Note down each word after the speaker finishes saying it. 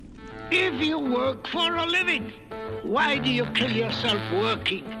If you work for a living, why do you kill yourself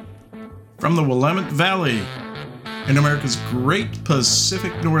working? From the Willamette Valley in America's great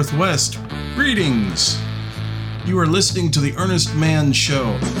Pacific Northwest, greetings! You are listening to the Earnest Man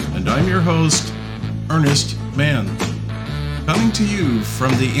Show, and I'm your host, Earnest Man. Coming to you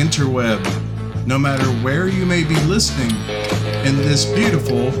from the interweb, no matter where you may be listening in this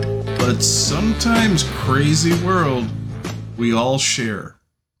beautiful, but sometimes crazy world we all share.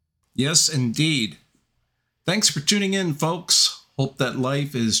 Yes, indeed. Thanks for tuning in, folks. Hope that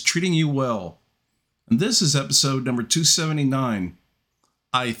life is treating you well. And this is episode number 279.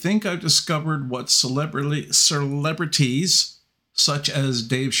 I think I've discovered what celebrities such as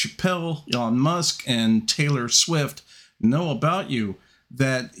Dave Chappelle, Elon Musk, and Taylor Swift know about you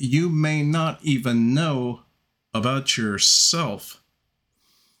that you may not even know about yourself.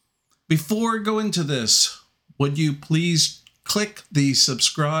 Before I go into this, would you please click the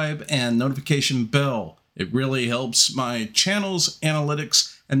subscribe and notification bell? It really helps my channel's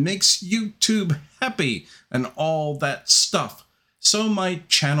analytics and makes YouTube happy and all that stuff, so my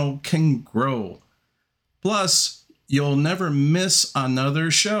channel can grow. Plus, you'll never miss another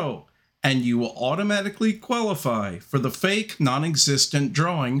show, and you will automatically qualify for the fake non-existent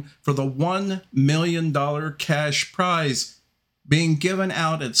drawing for the $1 million cash prize being given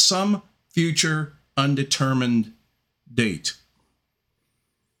out at some future undetermined date.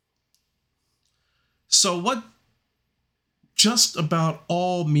 So what just about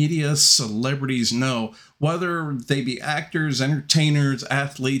all media celebrities know, whether they be actors, entertainers,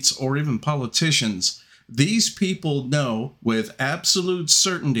 athletes, or even politicians, these people know with absolute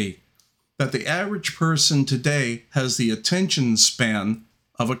certainty that the average person today has the attention span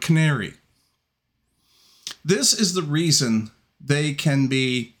of a canary. This is the reason they can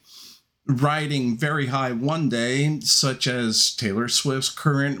be riding very high one day, such as Taylor Swift's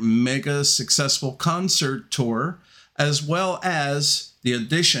current mega successful concert tour, as well as the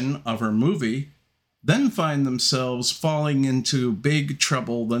addition of her movie, then find themselves falling into big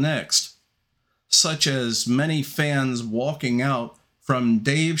trouble the next, such as many fans walking out from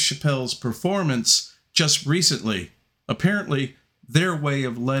Dave Chappelle's performance just recently. Apparently, their way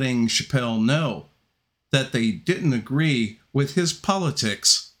of letting Chappelle know that they didn't agree with his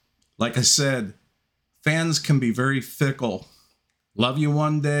politics. Like I said, fans can be very fickle. Love you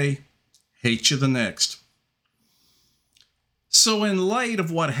one day, hate you the next. So in light of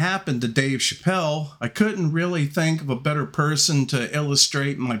what happened to Dave Chappelle, I couldn't really think of a better person to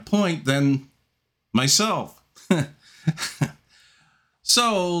illustrate my point than myself.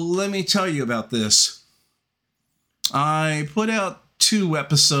 So let me tell you about this. I put out 2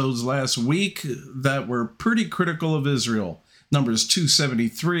 episodes last week that were pretty critical of Israel. Numbers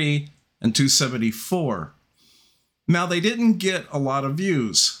 273 and 274. Now, they didn't get a lot of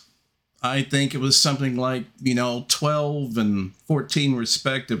views. I think it was something like, 12 and 14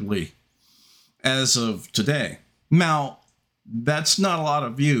 respectively as of today. Now, that's not a lot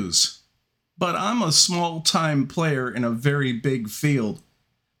of views, but I'm a small-time player in a very big field,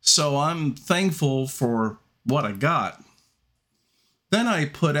 so I'm thankful for what I got. Then I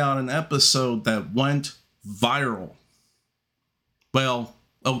put out an episode that went viral. Well,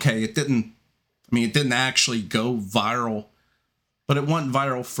 okay, it didn't actually go viral, but it went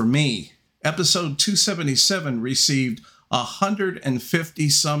viral for me. Episode 277 received 150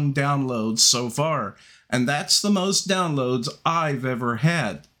 some downloads so far, and that's the most downloads I've ever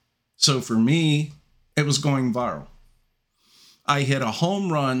had. So for me, it was going viral. I hit a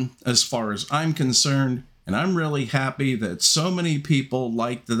home run as far as I'm concerned, and I'm really happy that so many people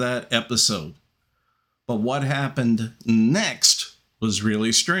liked that episode. But what happened next was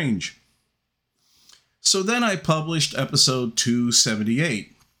really strange. So then I published episode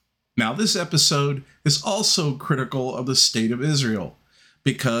 278. Now this episode is also critical of the state of Israel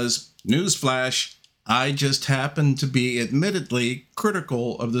because, newsflash, I just happen to be admittedly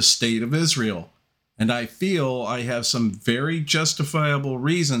critical of the state of Israel, and I feel I have some very justifiable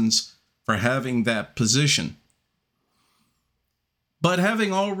reasons for having that position. But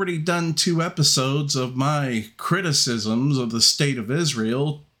having already done 2 episodes of my criticisms of the state of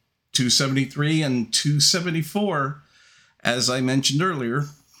Israel, 273 and 274, as I mentioned earlier,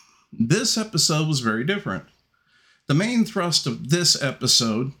 this episode was very different. The main thrust of this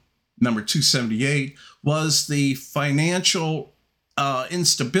episode, number 278, was the financial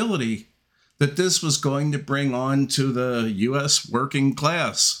instability that this was going to bring on to the U.S. working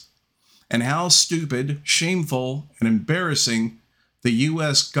class, and how stupid, shameful, and embarrassing the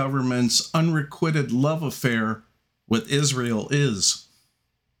U.S. government's unrequited love affair with Israel is.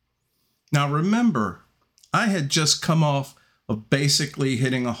 Now remember, I had just come off of basically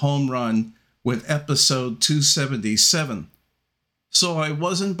hitting a home run with episode 277. So I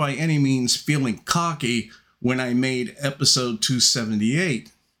wasn't by any means feeling cocky when I made episode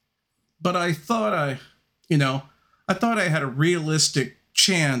 278. But I thought I had a realistic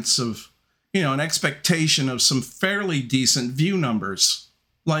chance of, an expectation of some fairly decent view numbers.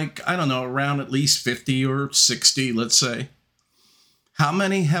 Like, I don't know, around at least 50 or 60, let's say. How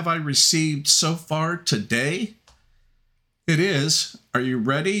many have I received so far today? It is, are you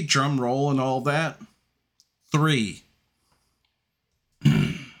ready? Drum roll and all that. 3.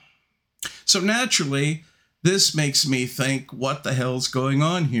 So naturally, this makes me think, what the hell's going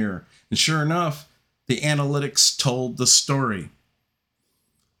on here? And sure enough, the analytics told the story.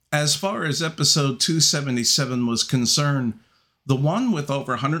 As far as episode 277 was concerned, the one with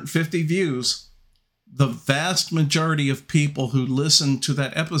over 150 views, the vast majority of people who listened to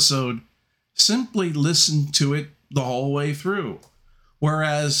that episode simply listened to it the whole way through.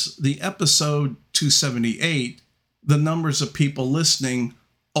 Whereas the episode 278, the numbers of people listening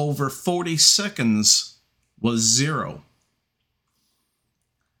over 40 seconds was 0.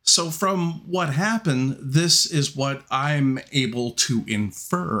 So from what happened, this is what I'm able to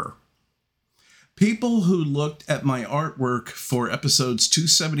infer. People who looked at my artwork for episodes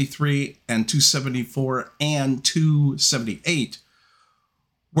 273 and 274 and 278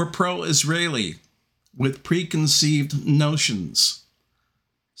 were pro-Israeli with preconceived notions.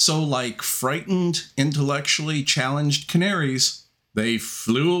 So like frightened, intellectually challenged canaries, they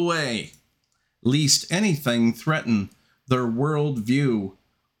flew away, lest anything threaten their worldview,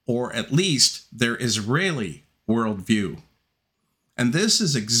 or at least their Israeli worldview. And this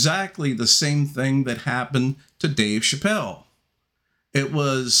is exactly the same thing that happened to Dave Chappelle. It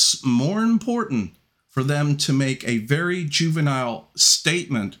was more important for them to make a very juvenile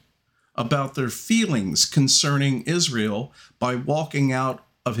statement about their feelings concerning Israel by walking out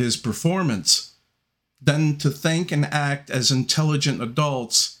of his performance than to think and act as intelligent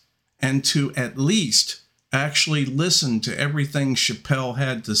adults and to at least actually listen to everything Chappelle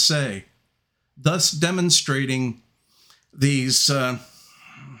had to say, thus demonstrating these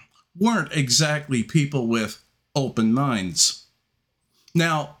weren't exactly people with open minds.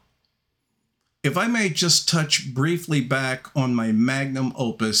 Now, if I may just touch briefly back on my magnum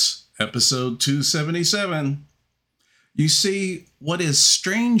opus, episode 277, you see, what is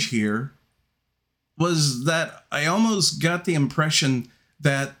strange here was that I almost got the impression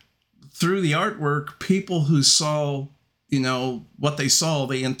that through the artwork, people who saw, what they saw,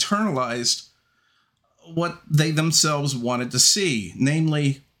 they internalized what they themselves wanted to see,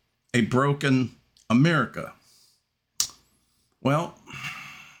 namely a broken America. Well,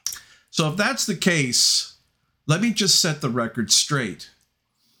 so if that's the case, let me just set the record straight.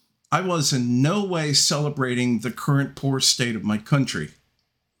 I was in no way celebrating the current poor state of my country.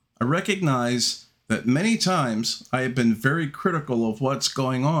 I recognize that many times I have been very critical of what's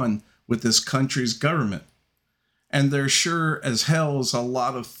going on with this country's government. And there sure as hell is a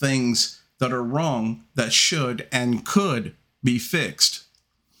lot of things that are wrong that should and could be fixed.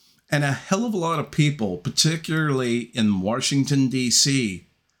 And a hell of a lot of people, particularly in Washington, D.C.,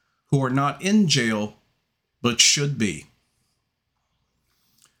 who are not in jail, but should be.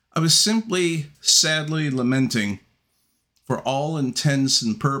 I was simply sadly lamenting, for all intents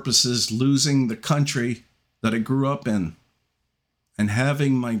and purposes, losing the country that I grew up in and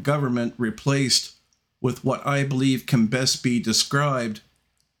having my government replaced with what I believe can best be described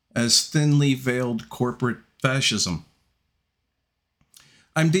as thinly veiled corporate fascism.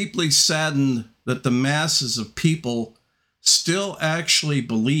 I'm deeply saddened that the masses of people still actually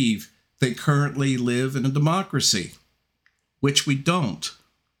believe they currently live in a democracy, which we don't.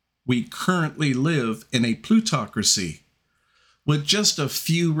 We currently live in a plutocracy with just a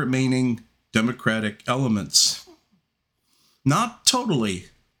few remaining democratic elements. Not totally,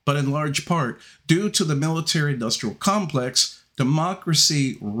 but in large part, due to the military-industrial complex,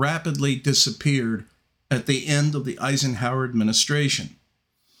 democracy rapidly disappeared at the end of the Eisenhower administration.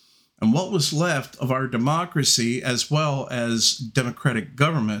 And what was left of our democracy, as well as democratic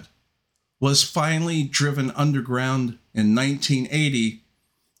government, was finally driven underground in 1980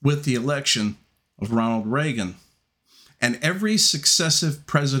 with the election of Ronald Reagan. And every successive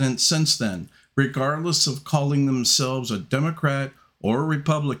president since then, regardless of calling themselves a Democrat or a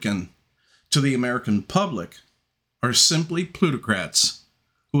Republican, to the American public, are simply plutocrats,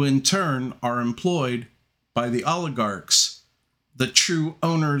 who in turn are employed by the oligarchs, the true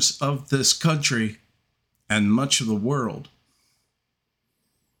owners of this country and much of the world.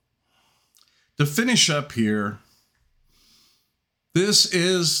 To finish up here, This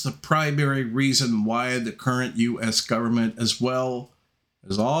is the primary reason why the current U.S. government, as well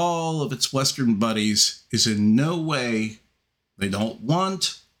as all of its Western buddies, is in no way, they don't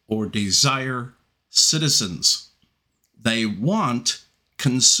want or desire citizens. They want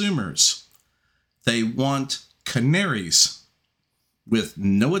consumers. They want canaries with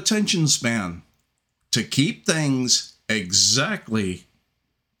no attention span to keep things exactly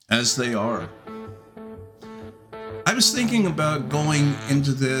as they are. I was thinking about going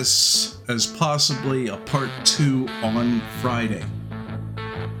into this as possibly a part 2 on Friday.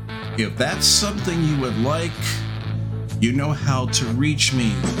 If that's something you would like, you know how to reach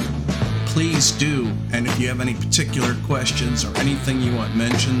me. Please do. And if you have any particular questions or anything you want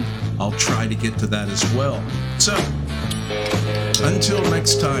mentioned, I'll try to get to that as well. So, until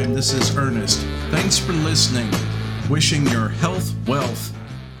next time, this is Earnest. Thanks for listening. Wishing your health, wealth,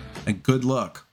 and good luck.